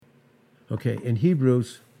Okay, in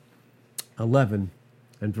Hebrews 11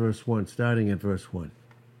 and verse 1, starting at verse 1.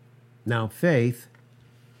 Now faith,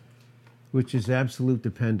 which is absolute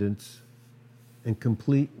dependence and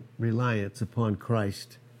complete reliance upon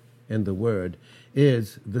Christ and the Word,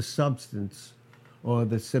 is the substance or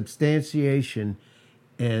the substantiation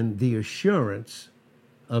and the assurance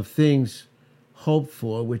of things hoped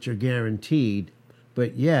for, which are guaranteed,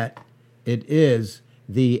 but yet it is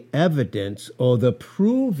the evidence or the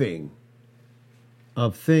proving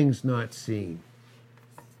of things not seen.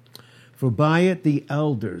 For by it the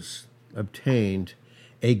elders obtained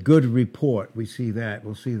a good report. We see that.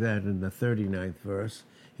 We'll see that in the 39th verse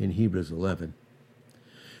in Hebrews 11.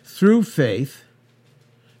 Through faith,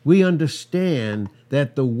 we understand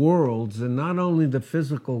that the worlds, and not only the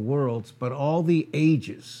physical worlds, but all the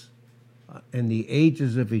ages and the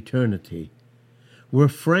ages of eternity, were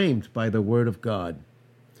framed by the word of God,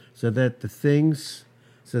 so that things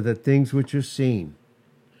which are seen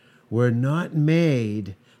were not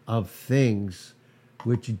made of things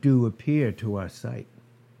which do appear to our sight.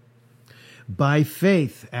 By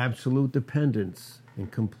faith, absolute dependence and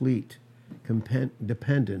complete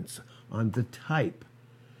dependence on the type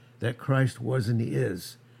that Christ was and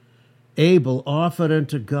is, Abel offered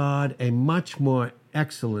unto God a much more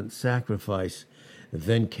excellent sacrifice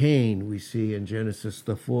than Cain, we see in Genesis,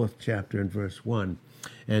 the 4th chapter, and verse 1,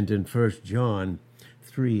 and in 1 John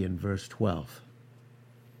 3 and verse 12.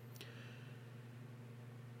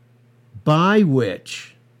 By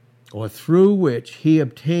which, or through which, he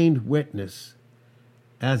obtained witness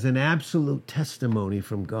as an absolute testimony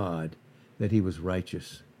from God that he was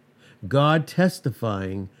righteous. God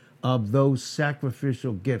testifying of those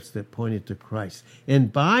sacrificial gifts that pointed to Christ.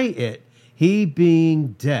 And by it, he being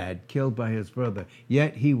dead, killed by his brother,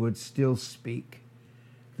 yet he would still speak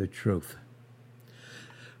the truth.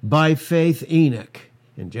 By faith, Enoch,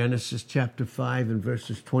 in Genesis chapter 5 and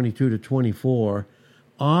verses 22 to 24,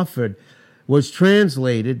 was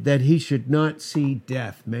translated that he should not see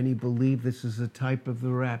death. Many believe this is a type of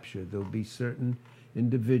the rapture. There'll be certain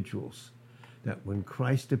individuals that when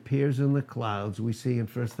Christ appears in the clouds, we see in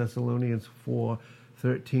 1 Thessalonians 4,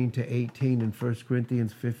 13 to 18, and 1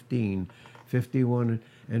 Corinthians 15, 51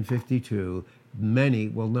 and 52, many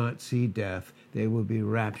will not see death. They will be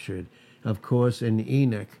raptured. Of course, in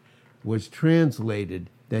Enoch was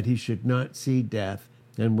translated that he should not see death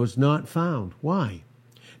and was not found. Why?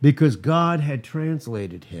 Because God had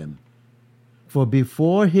translated him. For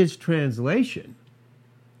before his translation,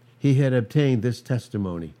 he had obtained this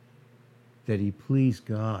testimony, that he pleased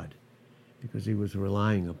God, because he was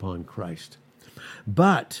relying upon Christ.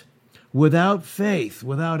 But without faith,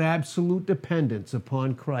 without absolute dependence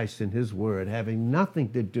upon Christ and his word, having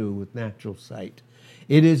nothing to do with natural sight,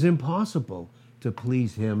 it is impossible to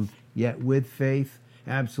please him. Yet with faith,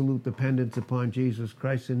 absolute dependence upon Jesus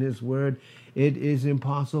Christ and his word, it is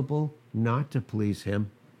impossible not to please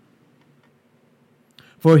him.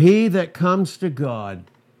 For he that comes to God,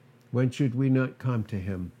 when should we not come to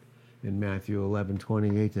him? In Matthew 11,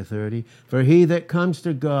 28 to 30. For he that comes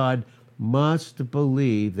to God must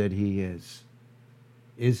believe that he is.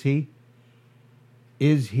 Is he?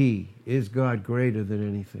 Is he? Is God greater than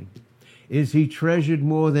anything? Is he treasured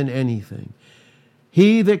more than anything?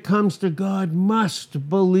 He that comes to God must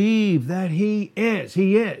believe that he is.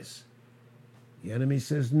 He is. The enemy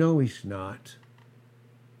says, no, he's not.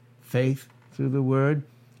 Faith through the word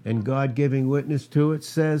and God giving witness to it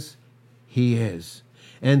says he is.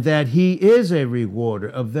 And that he is a rewarder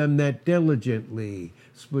of them that diligently,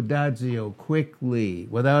 spudazio, quickly,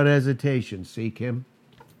 without hesitation, seek him.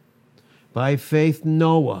 By faith,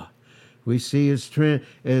 Noah, we see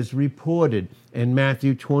as reported in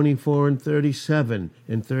Matthew 24 and 37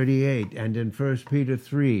 and 38, and in 1 Peter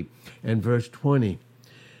 3 and verse 20.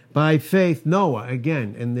 By faith, Noah,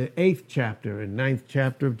 again, in the 8th chapter and 9th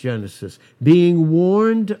chapter of Genesis, being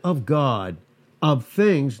warned of God of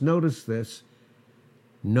things, notice this,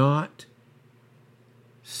 not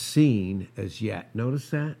seen as yet. Notice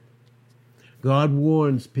that? God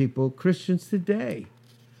warns people, Christians today,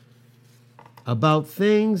 about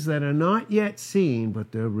things that are not yet seen,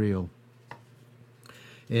 but they're real.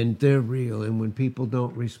 And they're real. And when people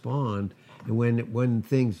don't respond, and when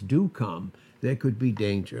things do come, there could be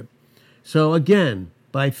danger. So again,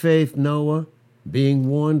 by faith, Noah, being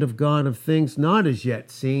warned of God of things not as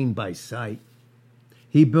yet seen by sight,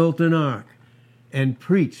 he built an ark and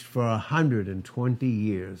preached for 120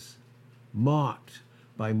 years, mocked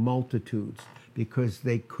by multitudes because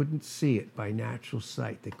they couldn't see it by natural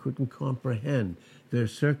sight. They couldn't comprehend their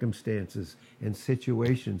circumstances and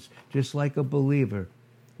situations. Just like a believer,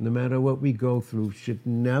 no matter what we go through, should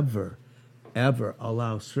never ever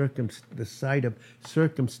allow the sight of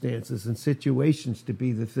circumstances and situations to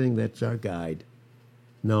be the thing that's our guide.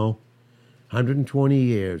 No. 120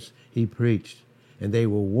 years he preached, and they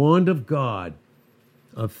were warned of God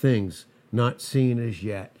of things not seen as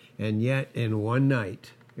yet. And yet in one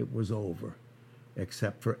night it was over,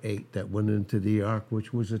 except for 8 that went into the ark,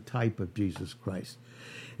 which was a type of Jesus Christ.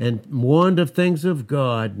 And warned of things of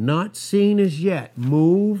God not seen as yet,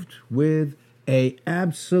 moved with a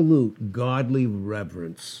absolute godly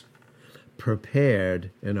reverence,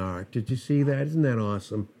 prepared an ark. Did you see that? Isn't that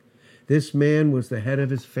awesome? This man was the head of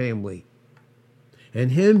his family.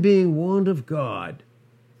 And him being warned of God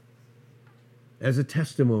as a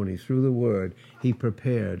testimony through the word, he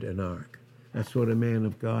prepared an ark. That's what a man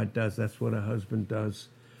of God does. That's what a husband does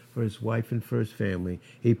for his wife and for his family.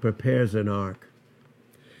 He prepares an ark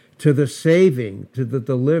to the saving, to the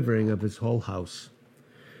delivering of his whole house,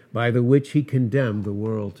 by the which he condemned the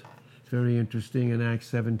world. It's very interesting in Acts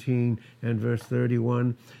 17 and verse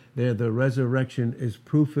 31. There, the resurrection is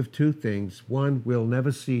proof of 2 things. 1, we'll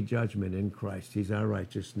never see judgment in Christ. He's our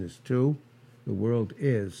righteousness. 2, the world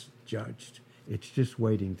is judged. It's just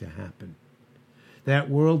waiting to happen. That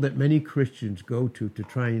world that many Christians go to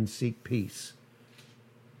try and seek peace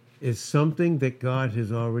is something that God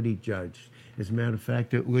has already judged. As a matter of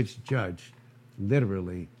fact, it was judged,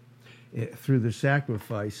 literally, through the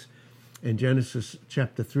sacrifice in Genesis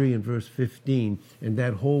chapter 3 and verse 15, and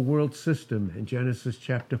that whole world system in Genesis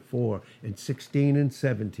chapter 4 and 16 and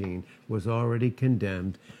 17 was already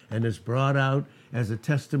condemned and is brought out as a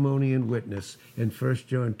testimony and witness in 1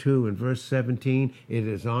 John 2 and verse 17. It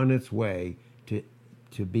is on its way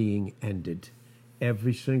to being ended,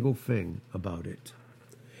 every single thing about it.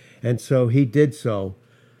 And so he did so,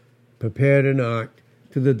 prepared an ark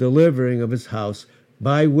to the delivering of his house,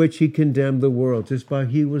 by which he condemned the world, just by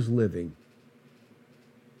he was living,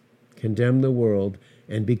 condemned the world,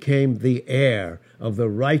 and became the heir of the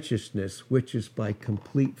righteousness which is by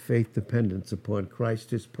complete faith dependence upon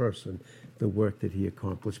Christ, his person, the work that he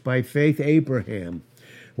accomplished. By faith, Abraham,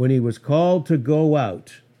 when he was called to go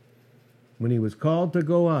out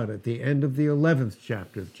at the end of the 11th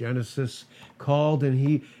chapter of Genesis, called, and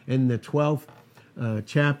he, in the 12th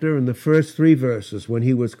chapter, in the first 3 verses, when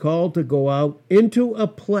he was called to go out into a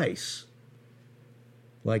place,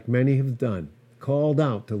 like many have done, called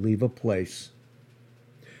out to leave a place,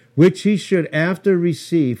 which he should after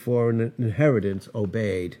receive for an inheritance,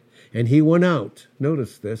 obeyed. And he went out,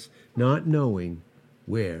 notice this, not knowing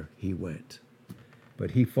where he went.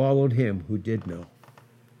 But he followed him who did know.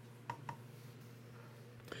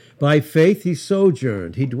 By faith he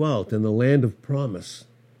sojourned, he dwelt in the land of promise,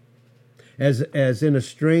 as in a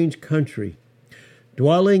strange country,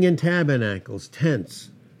 dwelling in tabernacles, tents,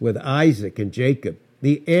 with Isaac and Jacob,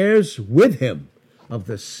 the heirs with him of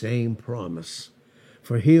the same promise.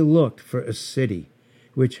 For he looked for a city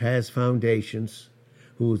which has foundations,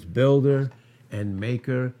 whose builder and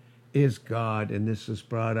maker is God. And this is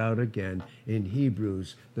brought out again in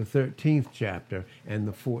Hebrews, the 13th chapter and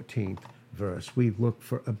the 14th verse. We look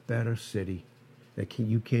for a better city that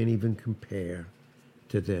you can't even compare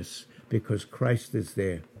to this, because Christ is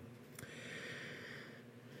there.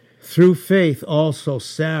 Through faith also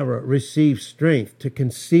Sarah received strength to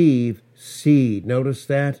conceive seed. Notice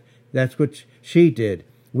that? That's what she did.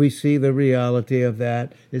 We see the reality of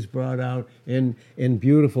that is brought out in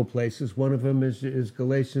beautiful places. One of them is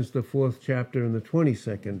Galatians, the 4th chapter and the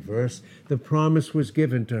 22nd verse. The promise was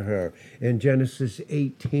given to her in Genesis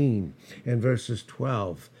 18 and verses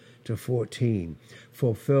 12 to 14,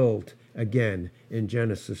 fulfilled again in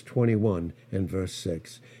Genesis 21 and verse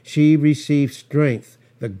 6. She received strength,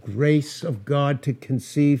 the grace of God to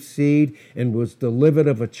conceive seed, and was delivered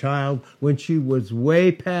of a child when she was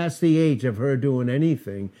way past the age of her doing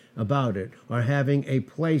anything about it or having a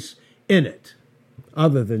place in it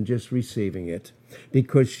other than just receiving it,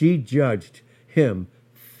 because she judged him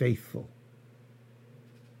faithful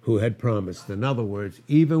who had promised. In other words,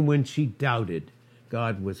 even when she doubted,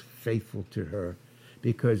 God was faithful to her.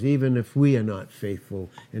 Because even if we are not faithful,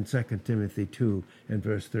 in 2 Timothy 2 and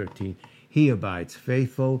verse 13, he abides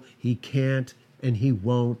faithful. He can't and he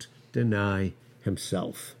won't deny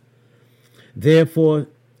himself. Therefore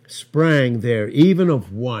sprang there even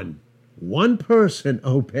of one person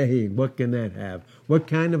obeying. What can that have? What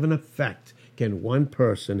kind of an effect can one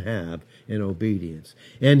person have in obedience?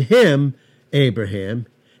 And him, Abraham,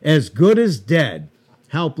 as good as dead,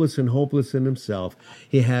 helpless and hopeless in himself,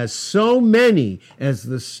 he has so many as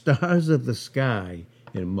the stars of the sky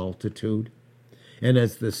in multitude, and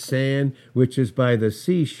as the sand which is by the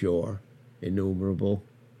seashore innumerable.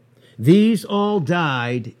 These all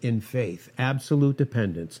died in faith, absolute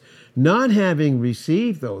dependence. Not having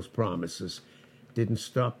received those promises didn't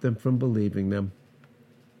stop them from believing them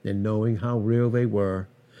and knowing how real they were,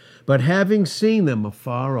 but having seen them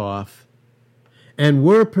afar off and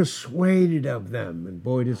were persuaded of them. And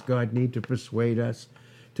boy, does God need to persuade us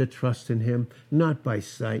to trust in him, not by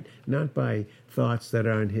sight, not by thoughts that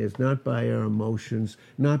aren't his, not by our emotions,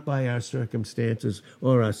 not by our circumstances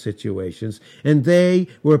or our situations. And they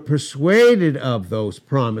were persuaded of those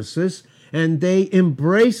promises, and they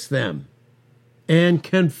embraced them and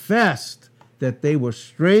confessed that they were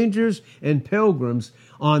strangers and pilgrims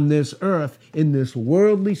on this earth, in this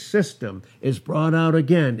worldly system, is brought out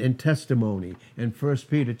again in testimony in 1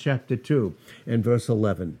 Peter chapter 2 and verse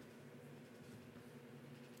 11.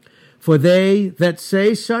 For they that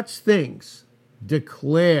say such things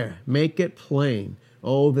declare, make it plain,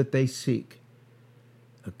 oh, that they seek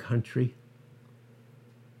a country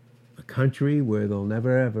where they'll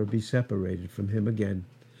never ever be separated from him again.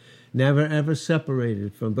 Never ever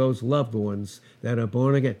separated from those loved ones that are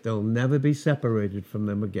born again. They'll never be separated from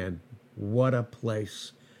them again. What a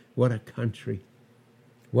place. What a country.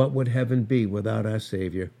 What would heaven be without our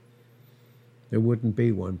Savior? There wouldn't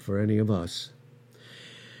be one for any of us.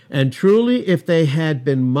 And truly, if they had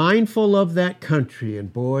been mindful of that country,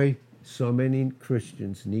 and boy, so many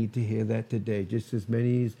Christians need to hear that today, just as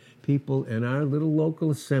many as people in our little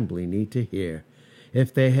local assembly need to hear.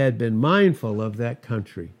 If they had been mindful of that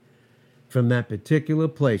country, from that particular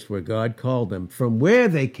place where God called them, from where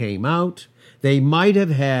they came out, they might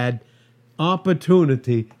have had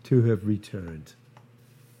opportunity to have returned.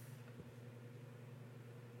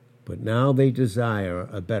 But now they desire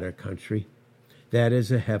a better country, that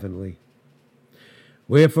is a heavenly.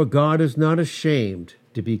 Wherefore God is not ashamed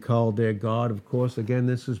to be called their God. Of course, again,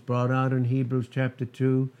 this is brought out in Hebrews chapter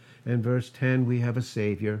 2 and verse 10. We have a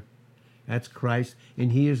Savior. That's Christ.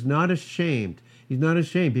 And he is not ashamed. He's not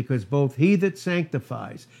ashamed because both he that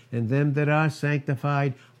sanctifies and them that are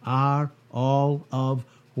sanctified are all of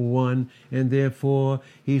one. And therefore,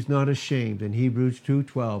 he's not ashamed in Hebrews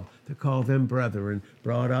 2:12 to call them brethren,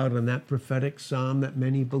 brought out in that prophetic psalm that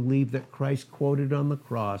many believe that Christ quoted on the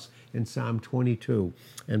cross in Psalm 22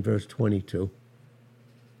 and verse 22.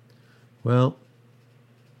 Well,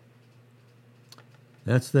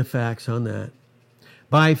 that's the facts on that.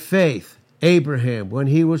 By faith, Abraham, when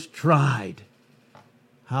he was tried,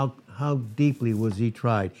 how deeply was he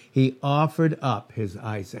tried? He offered up his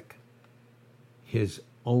Isaac, his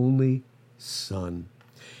only son.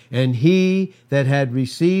 And he that had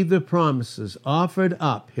received the promises offered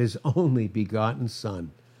up his only begotten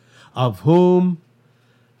son, of whom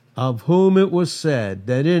it was said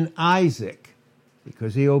that in Isaac,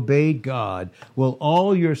 because he obeyed God, will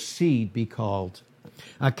all your seed be called.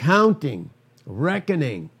 Accounting,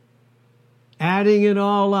 reckoning, adding it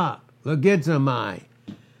all up, logizomai,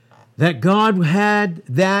 that God had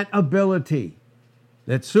that ability,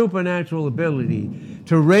 that supernatural ability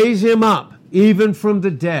to raise him up even from the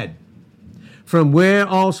dead, from where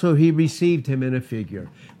also he received him in a figure.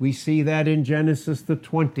 We see that in Genesis, the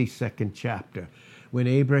 22nd chapter, when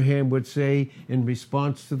Abraham would say in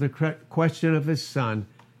response to the question of his son,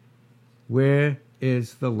 where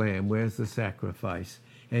is the lamb? Where's the sacrifice?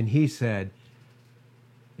 And he said,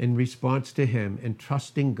 in response to him, and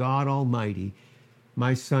trusting God Almighty,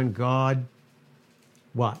 my son, God,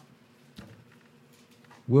 what?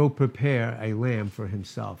 Will prepare a lamb for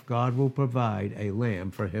himself. God will provide a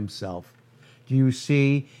lamb for himself. Do you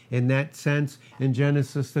see, in that sense, in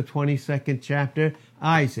Genesis, the 22nd chapter,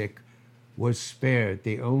 Isaac was spared,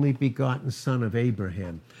 the only begotten son of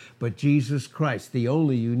Abraham. But Jesus Christ, the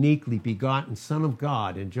only uniquely begotten Son of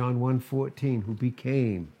God, in John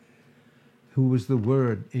 1:14, who was the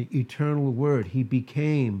Word, eternal Word, he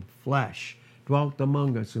became flesh, dwelt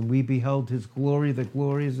among us, and we beheld his glory, the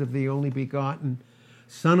glories of the only begotten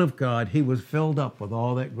Son of God. He was filled up with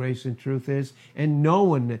all that grace and truth is, and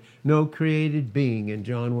no created being in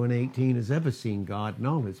John 1:18 has ever seen God in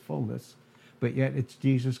all his fullness. But yet it's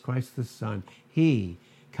Jesus Christ the Son. He,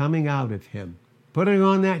 coming out of him, putting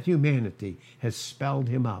on that humanity, has spelled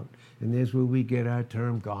him out. And there's where we get our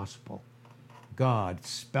term gospel. God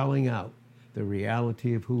spelling out the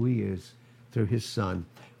reality of who he is through his Son,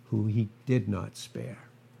 who he did not spare.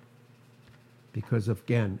 Because,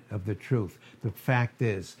 again, of the truth. The fact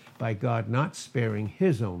is, by God not sparing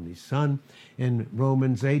his only Son, in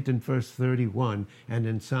Romans 8 and verse 31, and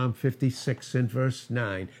in Psalm 56 and verse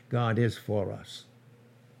 9, God is for us.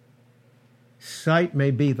 Sight may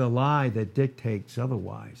be the lie that dictates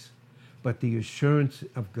otherwise, but the assurance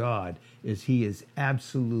of God is he is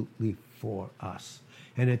absolutely for us.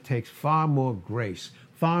 And it takes far more grace,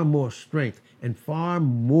 far more strength, and far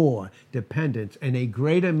more dependence, and a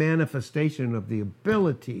greater manifestation of the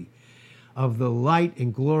ability of the light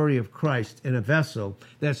and glory of Christ in a vessel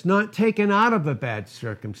that's not taken out of a bad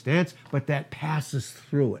circumstance, but that passes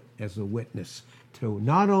through it as a witness to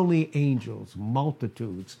not only angels,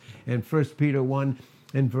 multitudes, in 1 Peter 1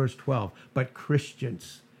 and verse 12, but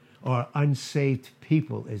Christians or unsaved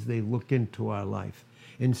people as they look into our life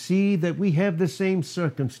and see that we have the same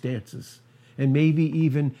circumstances and maybe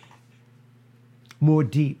even more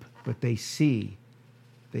deep, but they see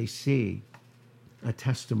a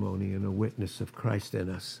testimony and a witness of Christ in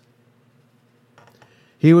us.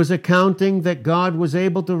 He was accounting that God was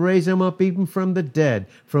able to raise him up even from the dead,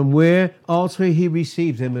 from where also he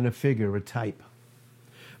received him in a figure, a type.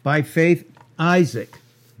 By faith, Isaac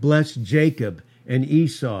blessed Jacob and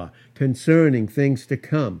Esau concerning things to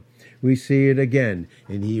come. We see it again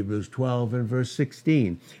in Hebrews 12 and verse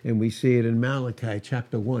 16, and we see it in Malachi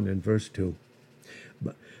chapter 1 and verse 2.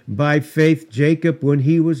 By faith, Jacob, when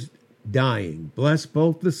he was dying, blessed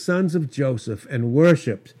both the sons of Joseph and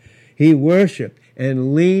worshipped. He worshipped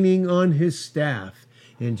and leaning on his staff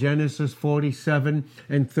in Genesis 47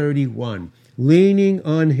 and 31. Leaning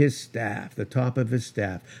on his staff, the top of his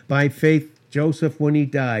staff. By faith, Joseph, when he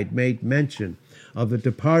died, made mention of the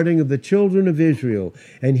departing of the children of Israel,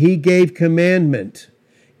 and he gave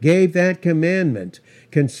that commandment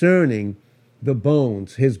concerning the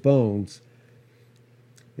bones, his bones,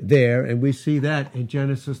 there, and we see that in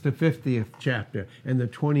Genesis the 50th chapter and the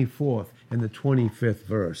 24th and the 25th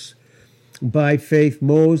verse. By faith,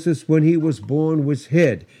 Moses, when he was born, was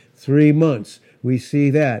hid 3 months. We see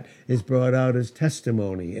that is brought out as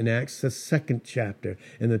testimony in Acts the 2nd chapter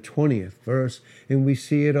and the 20th verse, and we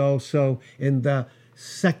see it also in the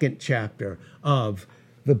 2nd chapter of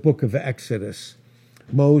the book of Exodus.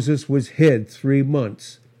 Moses was hid 3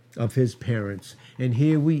 months of his parents, and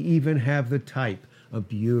here we even have the type, a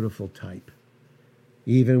beautiful type.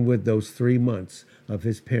 Even with those 3 months of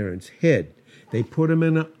his parents hid, they put him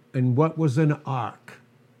in what was an ark.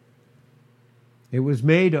 It was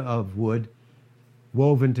made of wood,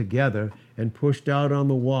 woven together and pushed out on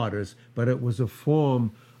the waters, but it was a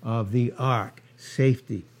form of the ark,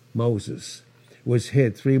 safety. Moses was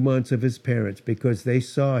hid 3 months of his parents because they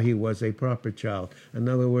saw he was a proper child. In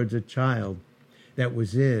other words, a child that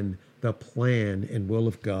was in the plan and will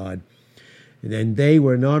of God. And they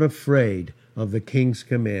were not afraid of the king's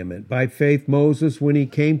commandment. By faith, Moses, when he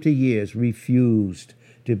came to years, refused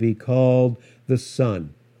to be called the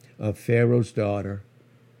son of Pharaoh's daughter.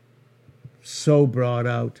 So brought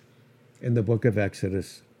out in the book of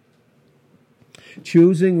Exodus.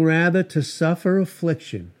 Choosing rather to suffer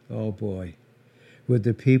affliction, oh boy, with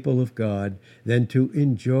the people of God than to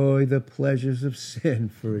enjoy the pleasures of sin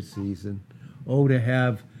for a season. Oh, to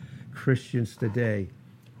have Christians today.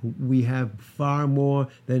 We have far more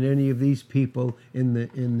than any of these people in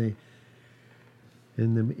the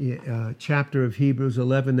chapter of Hebrews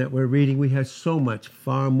 11 that we're reading. We have so much,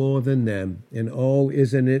 far more than them. And oh,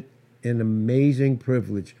 isn't it an amazing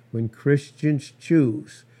privilege when Christians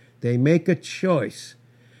choose, they make a choice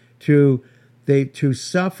to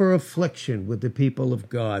suffer affliction with the people of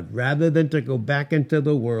God rather than to go back into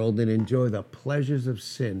the world and enjoy the pleasures of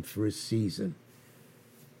sin for a season.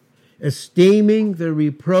 Esteeming the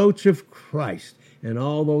reproach of Christ, and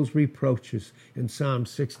all those reproaches in Psalm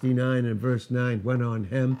 69 and verse 9 went on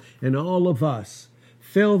him and all of us.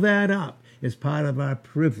 Fill that up as part of our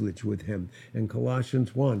privilege with him in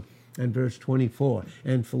Colossians 1 and verse 24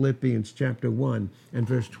 and Philippians chapter 1 and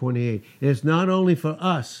verse 28. It's not only for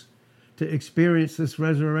us to experience this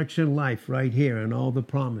resurrection life right here and all the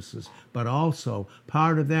promises, but also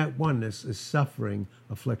part of that oneness is suffering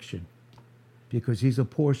affliction, because he's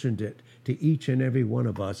apportioned it to each and every one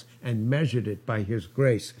of us and measured it by his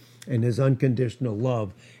grace and his unconditional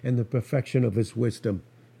love and the perfection of his wisdom.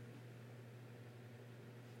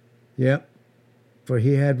 Yep, for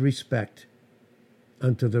he had respect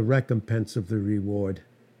unto the recompense of the reward.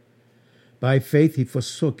 By faith he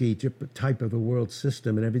forsook Egypt, the type of the world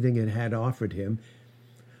system and everything it had offered him.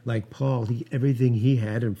 Like Paul, everything he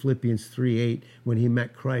had in Philippians 3:8, when he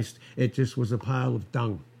met Christ, it just was a pile of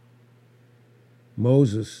dung.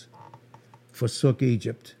 Moses forsook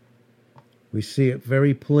Egypt. We see it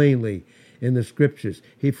very plainly in the scriptures.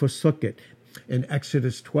 He forsook it in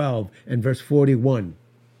Exodus 12 and verse 41.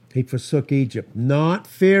 He forsook Egypt, not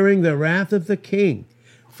fearing the wrath of the king,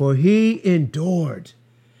 for he endured.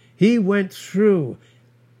 He went through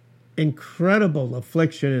incredible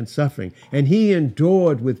affliction and suffering, and he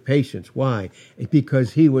endured with patience. Why?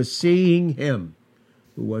 Because he was seeing him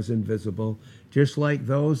who was invisible, just like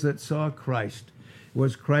those that saw Christ.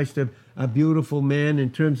 Was Christ a beautiful man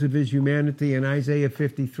in terms of his humanity? In Isaiah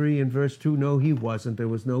 53 and verse 2, no, he wasn't. There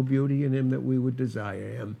was no beauty in him that we would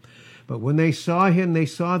desire him. But when they saw him, they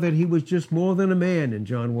saw that he was just more than a man. In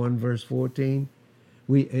John 1 verse 14,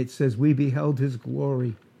 it says, we beheld his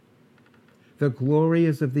glory. The glory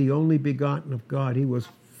is of the only begotten of God. He was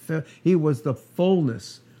the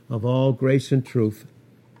fullness of all grace and truth.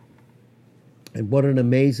 And what an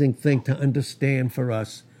amazing thing to understand for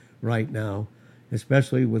us right now,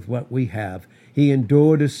 especially with what we have. He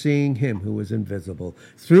endured as seeing him who was invisible.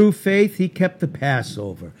 Through faith he kept the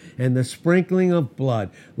Passover and the sprinkling of blood,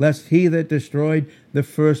 lest he that destroyed the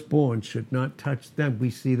firstborn should not touch them. We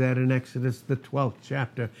see that in Exodus, the 12th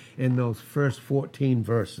chapter, in those first 14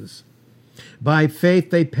 verses. By faith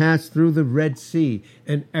they passed through the Red Sea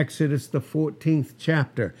in Exodus, the 14th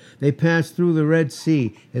chapter. They passed through the Red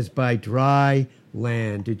Sea as by dry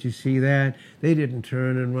land. Did you see that? They didn't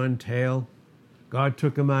turn and run tail. God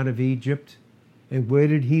took them out of Egypt. And where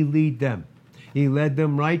did he lead them? He led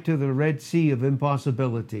them right to the Red Sea of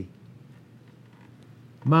impossibility.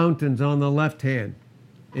 Mountains on the left hand,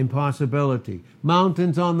 impossibility.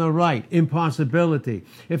 Mountains on the right, impossibility.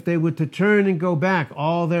 If they were to turn and go back,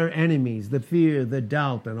 all their enemies, the fear, the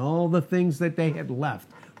doubt, and all the things that they had left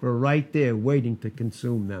were right there waiting to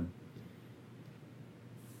consume them.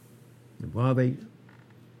 And while they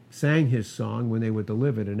sang his song when they were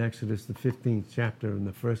delivered in Exodus, the 15th chapter, in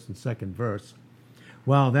the 1st and 2nd verse,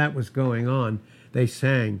 while that was going on, they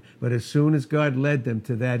sang. But as soon as God led them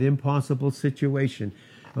to that impossible situation,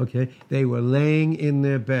 okay, they were laying in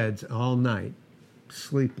their beds all night,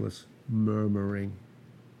 sleepless, murmuring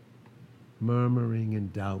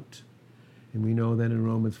and doubt. And we know that in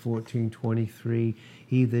Romans 14:23,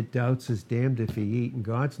 he that doubts is damned if he eat, and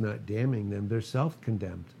God's not damning them, they're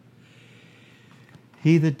self-condemned.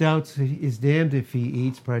 He that doubts is damned if he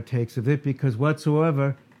eats, partakes of it, because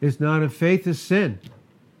whatsoever is not of faith is sin.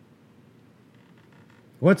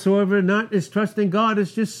 Whatsoever not is trusting God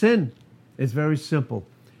is just sin. It's very simple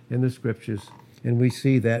in the scriptures. And we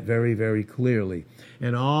see that very, very clearly.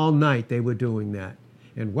 And all night they were doing that.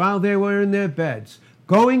 And while they were in their beds,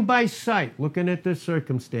 going by sight, looking at their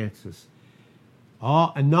circumstances,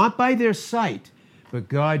 and not by their sight, but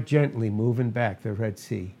God gently moving back the Red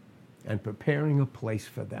Sea and preparing a place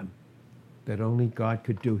for them that only God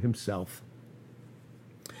could do himself.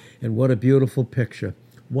 And what a beautiful picture.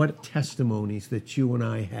 What testimonies that you and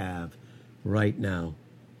I have right now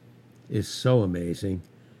is so amazing.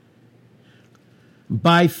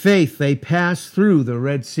 By faith they passed through the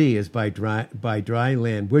Red Sea as by dry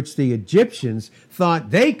land, which the Egyptians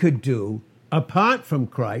thought they could do apart from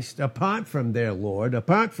Christ, apart from their Lord,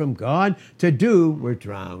 apart from God, to do, were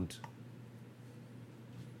drowned.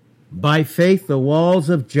 By faith the walls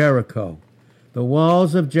of Jericho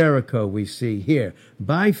we see here.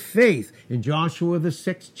 By faith in Joshua the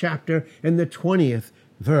 6th chapter and the 20th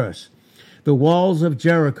verse, the walls of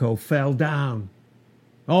Jericho fell down.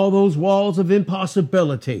 All those walls of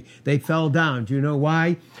impossibility, they fell down. Do you know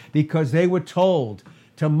why? Because they were told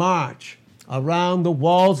to march around the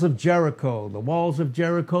walls of Jericho. The walls of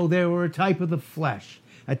Jericho, they were a type of the flesh,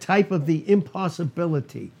 a type of the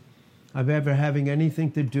impossibility of ever having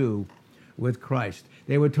anything to do with Christ.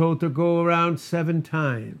 They were told to go around 7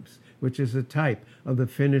 times, which is a type of the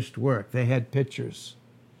finished work. They had pictures.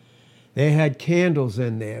 They had candles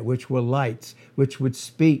in there, which were lights, which would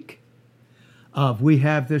speak of, we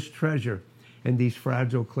have this treasure in these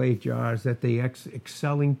fragile clay jars, that the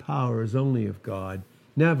excelling power is only of God,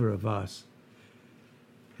 never of us.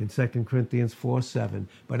 In 2 Corinthians 4:7.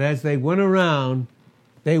 But as they went around,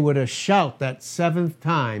 they would shout that 7th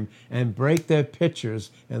time and break their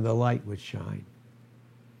pitchers, and the light would shine.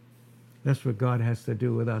 That's what God has to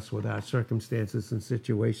do with us, with our circumstances and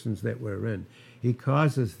situations that we're in. He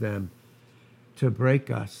causes them to break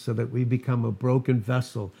us so that we become a broken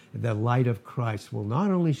vessel. The light of Christ will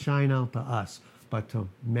not only shine out to us, but to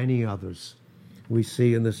many others we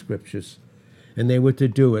see in the scriptures. And they were to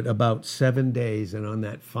do it about 7 days. And on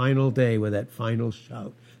that final day, with that final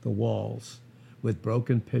shout, the walls, with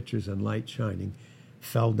broken pitchers and light shining,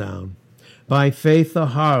 fell down. By faith the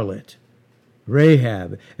harlot,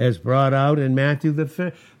 Rahab, as brought out in Matthew the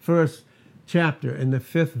 1st chapter in the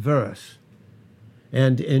 5th verse,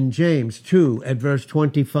 and in James 2 at verse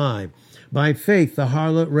 25. By faith the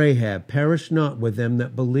harlot Rahab perished not with them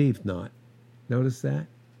that believed not. Notice that?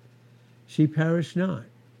 She perished not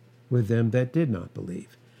with them that did not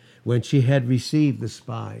believe, when she had received the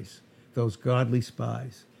spies, those godly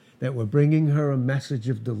spies, that were bringing her a message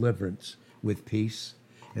of deliverance with peace.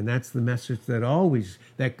 And that's the message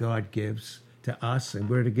that God gives to us, and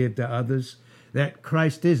we're to give to others, that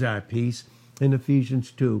Christ is our peace. in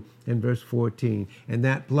Ephesians 2 and verse 14. And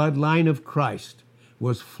that bloodline of Christ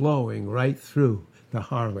was flowing right through the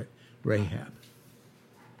harlot Rahab.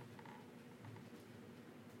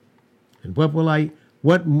 And what will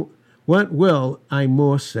I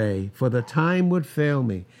more say? For the time would fail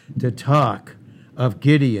me to talk of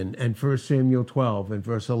Gideon and 1 Samuel 12 and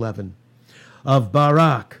verse 11. Of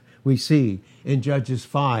Barak, we see in Judges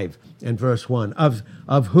 5 and verse 1.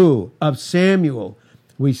 Of who? Of Samuel,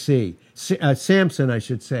 we see. Samson, I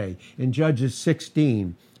should say, in Judges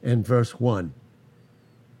 16 and verse 1.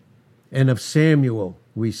 And of Samuel,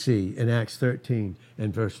 we see in Acts 13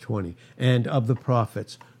 and verse 20. And of the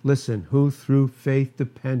prophets, listen, who through faith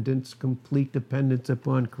dependence, complete dependence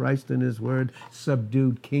upon Christ and his word,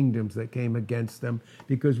 subdued kingdoms that came against them,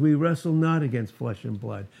 because we wrestle not against flesh and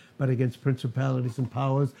blood, but against principalities and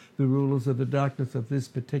powers, the rulers of the darkness of this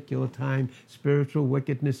particular time, spiritual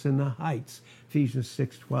wickedness in the heights. Ephesians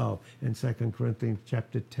 6:12 and 2 Corinthians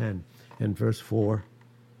chapter 10 and verse 4.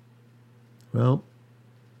 Well,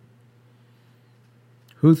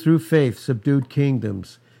 who through faith subdued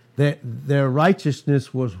kingdoms, that their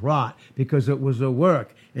righteousness was wrought, because it was a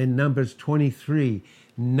work in Numbers 23,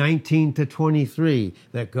 19 to 23,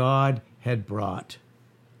 that God had brought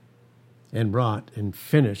and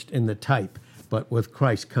finished in the type, but with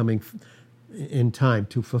Christ coming in time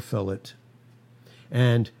to fulfill it.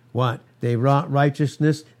 And what? They wrought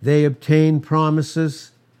righteousness, they obtained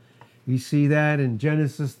promises. We see that in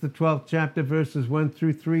Genesis, the 12th chapter, verses 1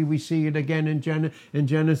 through 3. We see it again in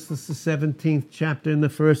Genesis, the 17th chapter, in the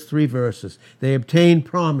first 3 verses. They obtain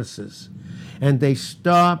promises, and they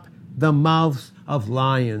stop the mouths of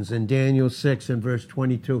lions in Daniel 6 and verse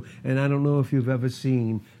 22. And I don't know if you've ever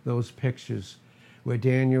seen those pictures where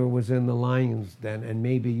Daniel was in the lion's den, and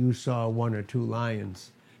maybe you saw 1 or 2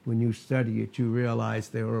 lions. When you study it, you realize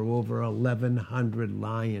there were over 1,100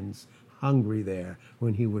 lions hungry there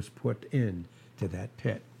when he was put in to that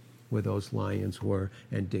pit where those lions were.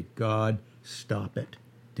 And did God stop it?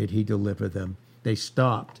 Did he deliver them? They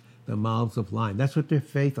stopped the mouths of lions. That's what their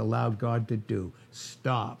faith allowed God to do.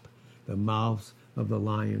 Stop the mouths of the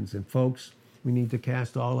lions. And folks, we need to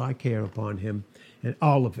cast all our care upon him, and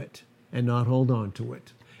all of it, and not hold on to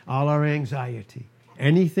it. All our anxiety,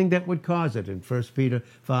 anything that would cause it, in 1 Peter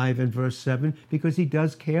 5 and verse 7, because he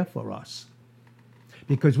does care for us.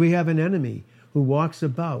 Because we have an enemy who walks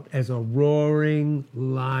about as a roaring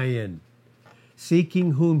lion,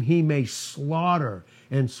 seeking whom he may slaughter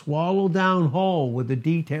and swallow down whole with the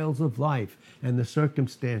details of life and the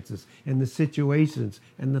circumstances and the situations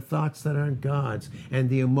and the thoughts that aren't God's and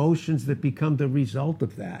the emotions that become the result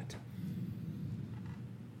of that.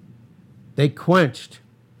 They quenched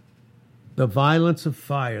the violence of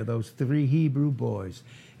fire, those 3 Hebrew boys,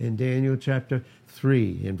 in Daniel chapter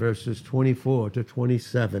 3, in verses 24 to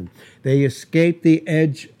 27. They escaped the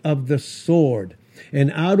edge of the sword,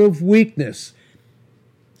 and out of weakness,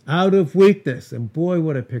 and boy,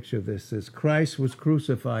 what a picture this is. Christ was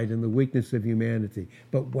crucified in the weakness of humanity,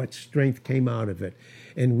 but what strength came out of it.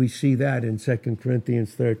 And we see that in 2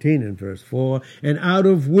 Corinthians 13 and verse 4. And out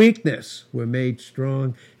of weakness we're made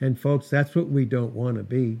strong. And folks, that's what we don't want to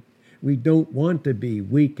be. We don't want to be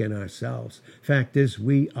weak in ourselves. Fact is,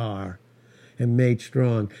 we are, and made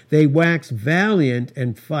strong. They wax valiant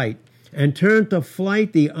and fight, and turn to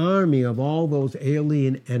flight the army of all those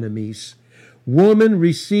alien enemies. Woman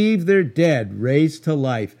receive their dead, raised to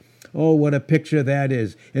life. Oh, what a picture that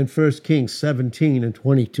is in 1 Kings 17 and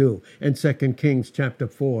 22, and 2 Kings chapter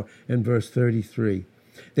 4 and verse 33.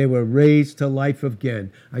 They were raised to life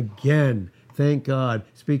again. Thank God.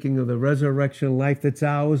 Speaking of the resurrection life that's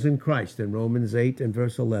ours in Christ in Romans 8 and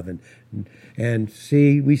verse 11. And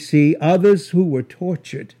we see others who were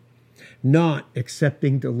tortured, not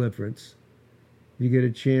accepting deliverance. You get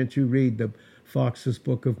a chance, you read the Fox's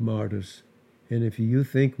Book of Martyrs. And if you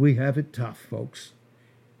think we have it tough, folks,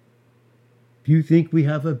 if you think we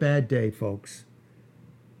have a bad day, folks,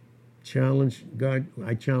 I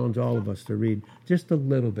challenge all of us to read just a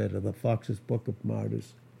little bit of the Fox's Book of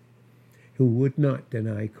Martyrs, who would not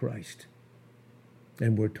deny Christ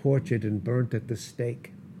and were tortured and burnt at the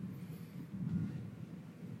stake.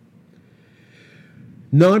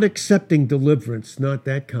 Not accepting deliverance, not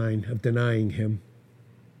that kind of denying him,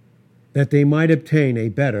 that they might obtain a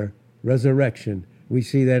better resurrection. We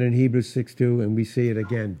see that in Hebrews 6:2, and we see it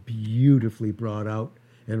again beautifully brought out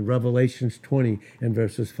in Revelations 20 and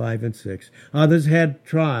verses 5 and 6. Others had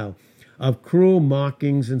trial of cruel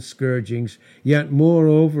mockings and scourgings, yet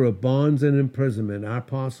moreover of bonds and imprisonment. Our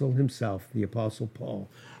apostle himself, the Apostle Paul,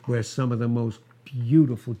 where some of the most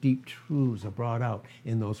beautiful, deep truths are brought out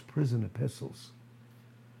in those prison epistles.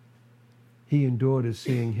 he endured as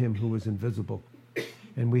seeing him who was invisible.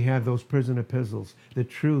 And we have those prison epistles, the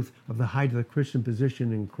truth of the height of the Christian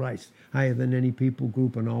position in Christ, higher than any people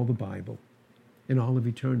group in all the Bible, in all of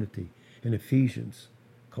eternity, in Ephesians,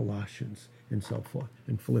 Colossians, and so forth,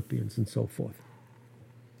 and Philippians, and so forth.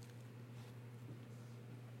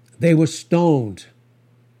 They were stoned.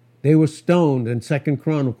 They were stoned in 2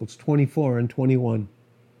 Chronicles 24 and 21.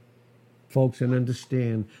 Folks, and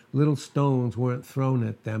understand, little stones weren't thrown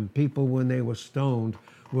at them. People, when they were stoned,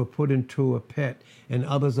 were put into a pit, and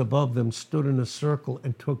others above them stood in a circle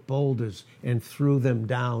and took boulders and threw them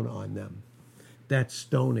down on them. That's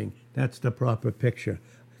stoning. That's the proper picture.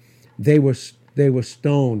 They were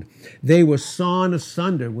stoned. They were sawn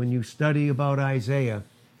asunder. When you study about Isaiah,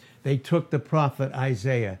 they took the prophet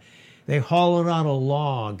Isaiah. They hollowed out a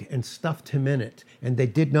log and stuffed him in it, and they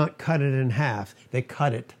did not cut it in half. They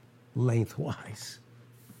cut it lengthwise.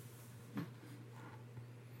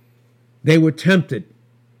 They were tempted.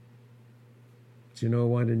 Do you know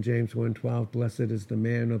what in James 1:12, blessed is the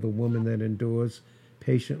man or the woman that endures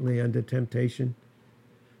patiently under temptation?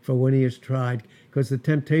 For when he is tried, because the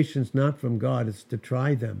temptation's not from God, it's to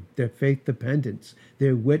try them, their faith dependence,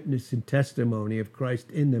 their witness and testimony of Christ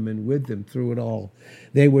in them and with them through it all.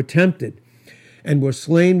 They were tempted and were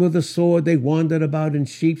slain with a sword. They wandered about in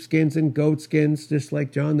sheepskins and goatskins, just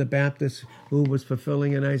like John the Baptist, who was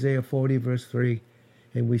fulfilling in Isaiah 40, verse 3.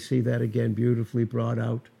 And we see that again beautifully brought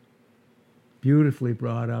out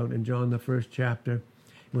in John the 1st chapter,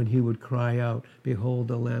 when he would cry out, behold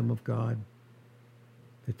the Lamb of God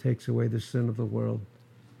that takes away the sin of the world.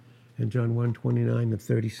 In John 1:29 and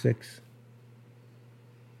 36.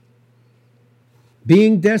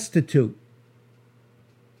 Being destitute.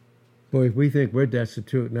 Boy, if we think we're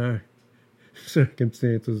destitute in our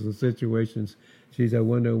circumstances and situations, geez, I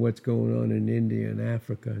wonder what's going on in India and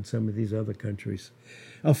Africa and some of these other countries.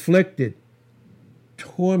 Afflicted,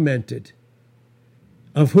 tormented,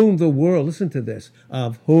 of whom the world, listen to this,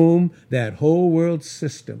 of whom that whole world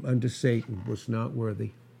system under Satan was not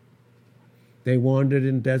worthy. They wandered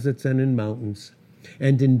in deserts and in mountains,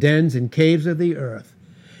 and in dens and caves of the earth.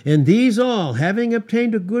 And these all, having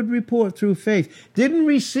obtained a good report through faith, didn't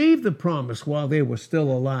receive the promise while they were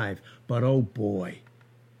still alive. But oh boy,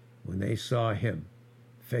 when they saw him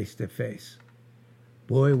face to face,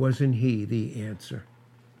 boy, wasn't he the answer,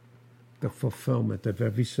 the fulfillment of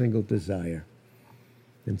every single desire.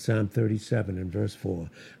 In Psalm 37 and verse 4,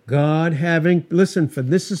 God having, listen, for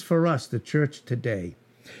this is for us, the church today,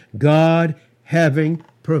 God having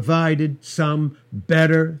provided some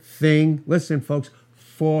better thing, listen folks,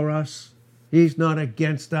 for us. He's not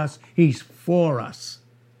against us, he's for us.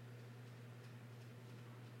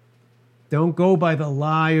 Don't go by the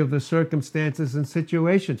lie of the circumstances and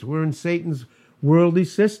situations. We're in Satan's worldly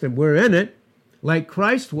system. We're in it, like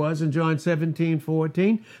Christ was in John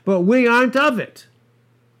 17:14, but we aren't of it.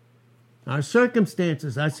 Our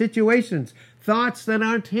circumstances, our situations, thoughts that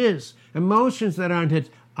aren't his, emotions that aren't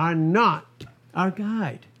his, are not our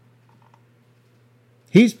guide.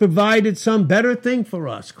 He's provided some better thing for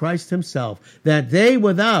us, Christ himself, that they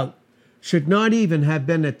without should not even have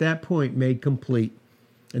been at that point made complete.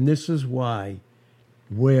 And this is why,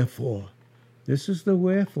 wherefore. This is the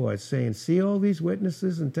wherefore. It's saying, see all these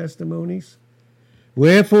witnesses and testimonies?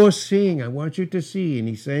 Wherefore seeing, I want you to see. And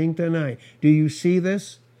he's saying tonight, do you see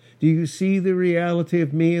this? Do you see the reality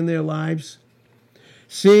of me in their lives?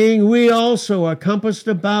 Seeing we also are compassed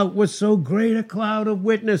about with so great a cloud of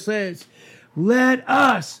witnesses, let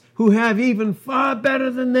us, who have even far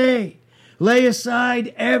better than they, lay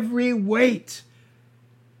aside every weight,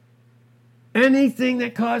 anything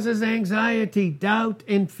that causes anxiety, doubt,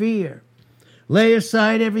 and fear. Lay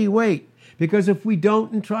aside every weight. Because if we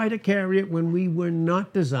don't and try to carry it when we were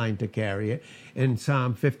not designed to carry it, in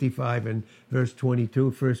Psalm 55 and verse 22,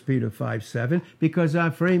 1 Peter 5:7, because our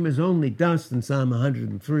frame is only dust, in Psalm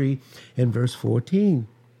 103 and verse 14.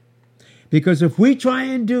 Because if we try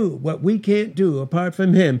and do what we can't do apart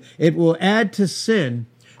from him, it will add to sin,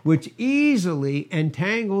 which easily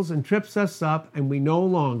entangles and trips us up, and we no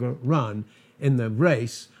longer run in the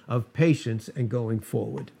race of patience and going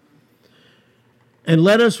forward. And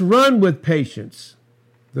let us run with patience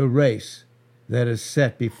the race that is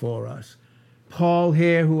set before us. Paul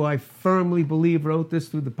here, who I firmly believe wrote this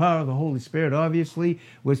through the power of the Holy Spirit, obviously,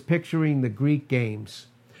 was picturing the Greek games.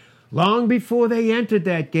 Long before they entered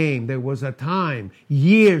that game, there was a time,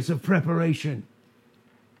 years of preparation.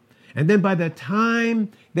 And then by the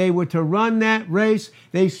time they were to run that race,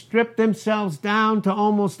 they stripped themselves down to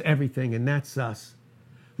almost everything, and that's us.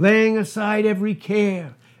 Laying aside every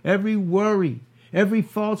care, every worry, every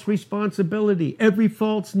false responsibility, every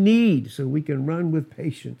false need, so we can run with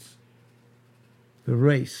patience the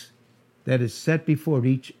race that is set before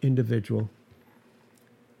each individual.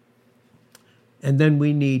 And then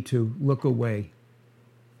we need to look away.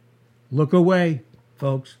 Look away,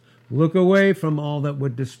 folks. Look away from all that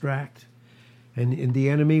would distract. And the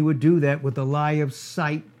enemy would do that with the lie of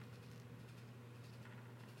sight.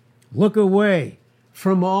 Look away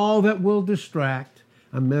from all that will distract.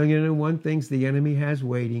 1,000,001 things the enemy has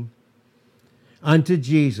waiting. Unto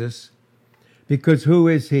Jesus. Because who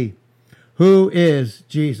is he? Who is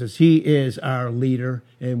Jesus? He is our leader.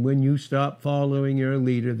 And when you stop following your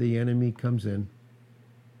leader, the enemy comes in.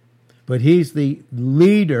 But he's the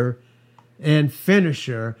leader and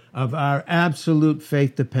finisher of our absolute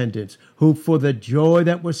faith dependence, who for the joy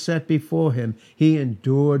that was set before him, he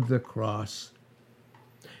endured the cross.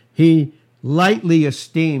 He lightly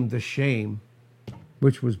esteemed the shame,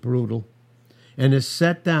 which was brutal, and is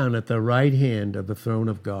set down at the right hand of the throne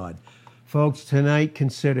of God. Folks, tonight,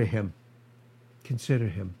 consider him. Consider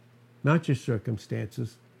him. Not your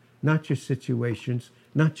circumstances, not your situations,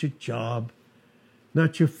 not your job,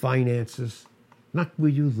 not your finances, not where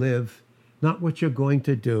you live, not what you're going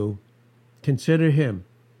to do. Consider him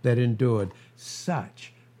that endured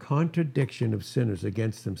such contradiction of sinners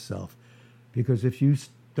against himself. Because if you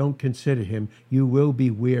don't consider him, you will be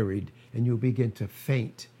wearied and you'll begin to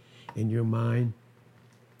faint in your mind.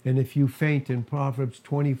 And if you faint in Proverbs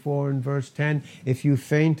 24 and verse 10, if you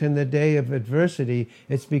faint in the day of adversity,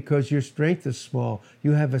 it's because your strength is small.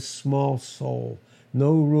 You have a small soul,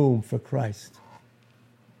 no room for Christ.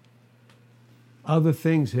 Other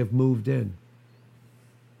things have moved in.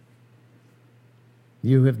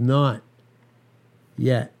 You have not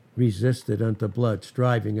yet resisted unto blood,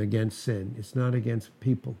 striving against sin. It's not against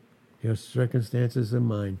people. Your circumstances are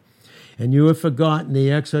mine. And you have forgotten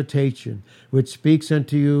the exhortation which speaks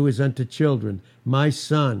unto you as unto children. My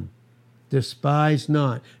son, despise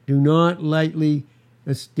not. Do not lightly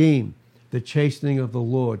esteem the chastening of the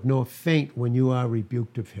Lord, nor faint when you are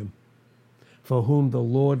rebuked of him. For whom the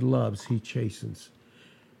Lord loves, he chastens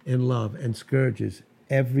in love and scourges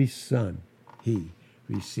every son he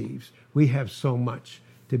receives. We have so much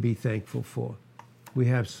to be thankful for. We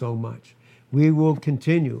have so much. We will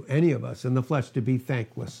continue, any of us in the flesh, to be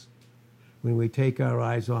thankless when we take our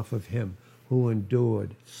eyes off of him who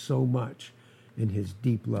endured so much in his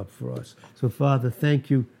deep love for us. So, Father, thank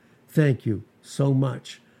you so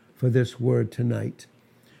much for this word tonight.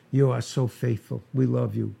 You are so faithful. We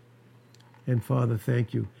love you. And Father,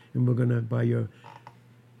 thank you. And we're going to,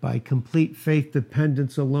 by complete faith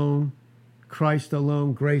dependence alone, Christ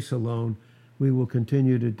alone, grace alone, we will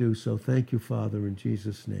continue to do so. Thank you, Father, in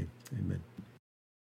Jesus' name. Amen.